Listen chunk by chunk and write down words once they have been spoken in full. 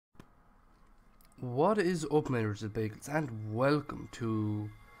What is up, my little bagels, and welcome to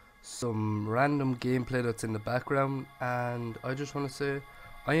some random gameplay that's in the background. And I just want to say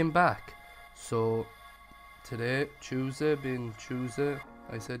I am back. So today, Tuesday, being Tuesday,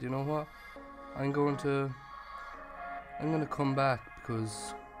 I said, you know what, I'm gonna come back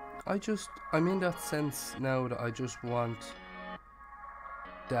because I'm in that sense now that I just want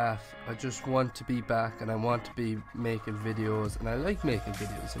to be back, and I want to be making videos, and I like making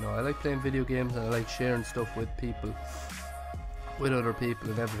videos, you know. I like playing video games, and I like sharing stuff with other people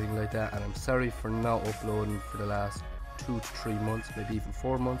and everything like that. And I'm sorry for not uploading for the last 2 to 3 months, maybe even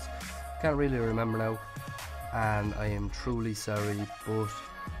 4 months, can't really remember now, and I am truly sorry. But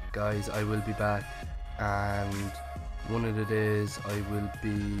guys, I will be back, and one of the days I will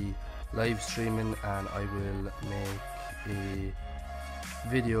be live streaming, and I will make a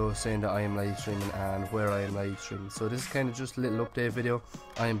video saying that I am live streaming and where I am live streaming. So this is kind of just a little update video.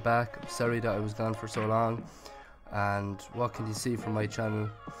 I am back. I'm sorry that I was gone for so long. And what can you see from my channel?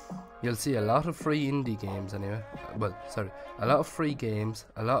 You'll see a lot of free indie games anyway. Well, sorry, a lot of free games,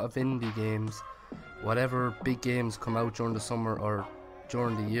 a lot of indie games, whatever big games come out during the summer or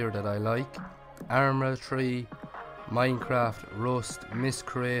during the year that I like. Arma 3, Minecraft, Rust,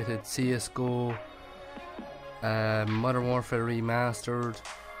 Miscreated, CSGO, Modern Warfare Remastered,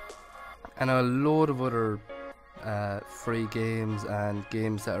 and a load of other free games and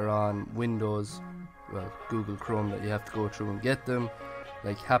games that are on Windows, well, Google Chrome, that you have to go through and get them,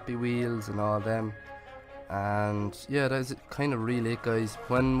 like Happy Wheels and all them. And yeah, that's kind of really it, guys.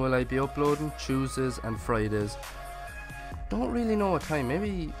 When will I be uploading? Tuesdays and Fridays. Don't really know what time.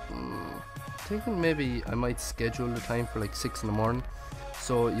 Maybe thinking maybe I might schedule the time for like 6 in the morning.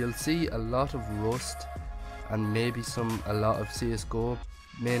 So you'll see a lot of Rust and maybe a lot of CSGO,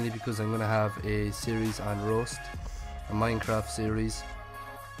 mainly because I'm going to have a series on Rust, a Minecraft series,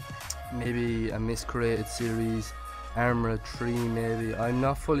 maybe a Miscreated series, Arma 3 maybe. I'm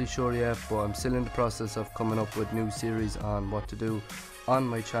not fully sure yet, but I'm still in the process of coming up with new series on what to do on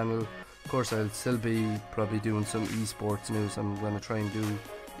my channel. Of course, I'll still be probably doing some esports news. I'm going to try and do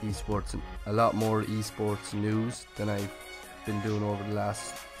esports, a lot more esports news than I've been doing over the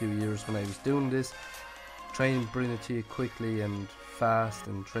last few years when I was doing this. Try and bring it to you quickly and fast,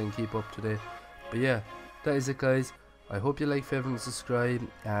 and try and keep up to date. But yeah, that is it, guys. I hope you like, favorite, and subscribe,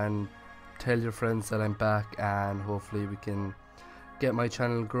 and tell your friends that I'm back, and hopefully we can get my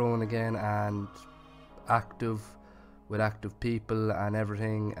channel growing again and active with active people and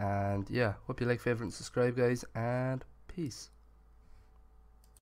everything. And yeah, hope you like, favorite, and subscribe, guys, and peace.